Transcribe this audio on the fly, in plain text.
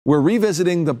We're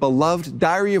revisiting the beloved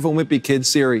Diary of a Wimpy Kid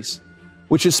series,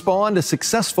 which has spawned a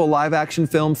successful live-action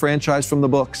film franchise from the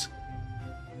books.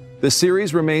 The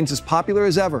series remains as popular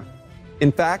as ever.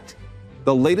 In fact,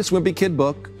 the latest Wimpy Kid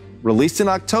book, released in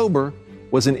October,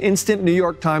 was an instant New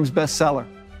York Times bestseller.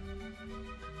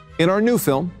 In our new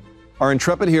film, our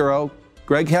intrepid hero,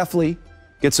 Greg Heffley,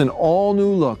 gets an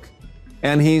all-new look,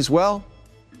 and he's, well,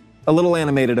 a little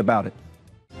animated about it.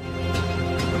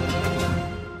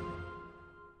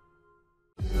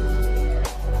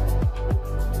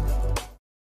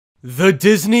 The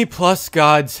Disney Plus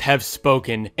gods have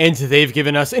spoken, and they've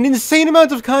given us an insane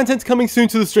amount of content coming soon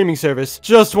to the streaming service.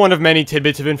 Just one of many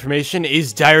tidbits of information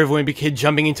is Diary of a Wimpy Kid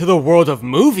jumping into the world of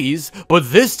movies,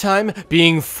 but this time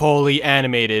being fully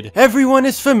animated. Everyone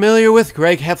is familiar with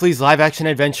Greg Heffley's live-action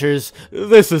adventures.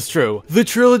 This is true. The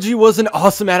trilogy was an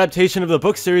awesome adaptation of the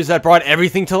book series that brought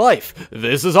everything to life.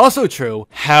 This is also true.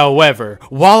 However,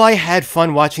 while I had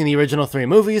fun watching the original 3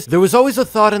 movies, there was always a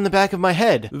thought in the back of my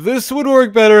head. This would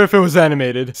work better if it was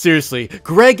animated. Seriously,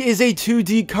 Greg is a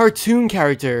 2D cartoon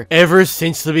character. Ever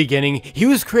since the beginning, he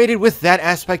was created with that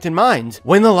aspect in mind.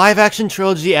 When the live-action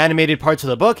trilogy animated parts of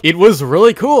the book, it was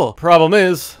really cool. Problem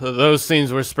is, those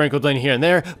scenes were sprinkled in here and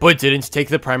there, but didn't take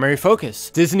the primary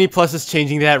focus. Disney Plus is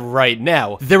changing that right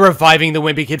now. They're reviving the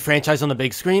Wimpy Kid franchise on the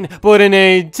big screen, but in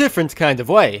a different kind of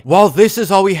way. While this is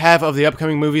all we have of the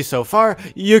upcoming movies so far,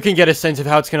 you can get a sense of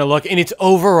how it's gonna look in its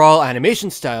overall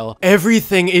animation style.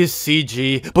 Everything is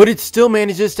CG, but it still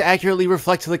manages to accurately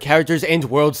reflect the characters and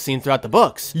worlds seen throughout the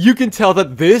books. You can tell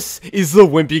that this is the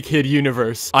Wimpy Kid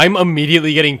universe. I'm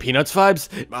immediately getting Peanuts vibes.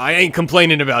 I ain't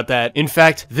complaining about that. In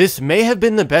fact, this may have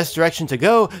been the best direction to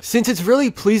go, since it's really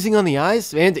pleasing on the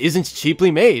eyes and isn't cheaply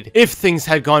made. If things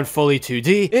had gone fully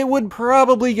 2D, it would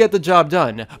probably get the job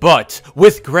done. But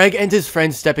with Greg and his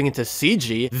friends stepping into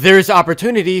CG, there's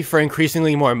opportunity for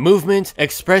increasingly more movement,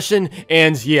 expression,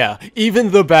 and yeah, even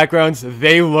the backgrounds,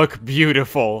 they look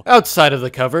beautiful. Outside of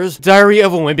the covers, Diary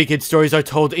of a Wimpy Kid stories are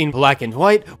told in black and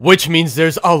white, which means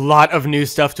there's a lot of new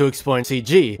stuff to explore in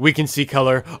CG. We can see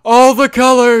color, all the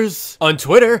colors! On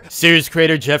Twitter, series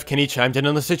creator Jeff Kinney chimed in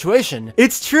on the situation.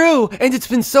 It's true, and it's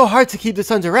been so hard to keep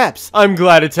this under wraps. I'm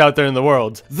glad it's out there in the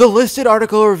world. The listed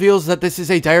article reveals that this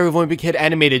is a Diary of a Wimpy Kid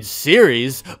animated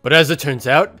series, but as it turns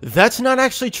out, that's not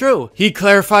actually true. He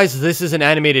clarifies this is an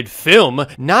animated film,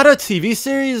 not a TV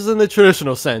series in the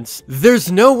traditional sense.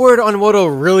 There's no word on what'll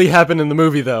really happen in the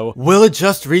movie though. Will it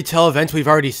just retell events we've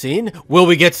already seen? Will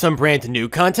we get some brand new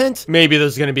content? Maybe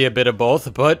there's gonna be a bit of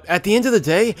both, but at the end of the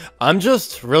day, I'm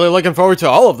just really looking forward to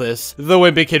all of this. The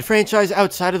Wimpy Kid franchise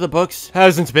outside of the books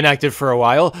hasn't been active for a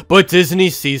while, but Disney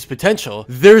sees potential.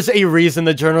 There's a reason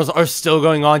the journals are still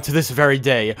going on to this very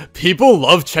day. People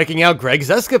love checking out Greg's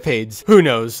escapades. Who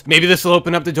knows? Maybe this will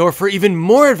open up the door for even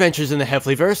more adventures in the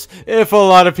Heffleyverse if a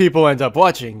lot of people end up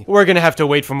watching. We're gonna have to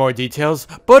wait for more details,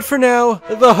 but for now,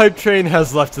 the hype train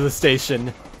has left the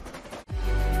station.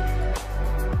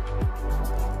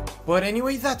 But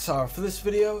anyway, that's all for this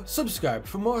video. Subscribe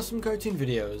for more awesome cartoon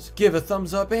videos. Give a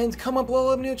thumbs up and comment below,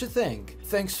 let me know what you think.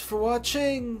 Thanks for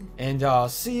watching, and I'll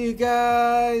see you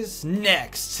guys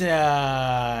next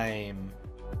time.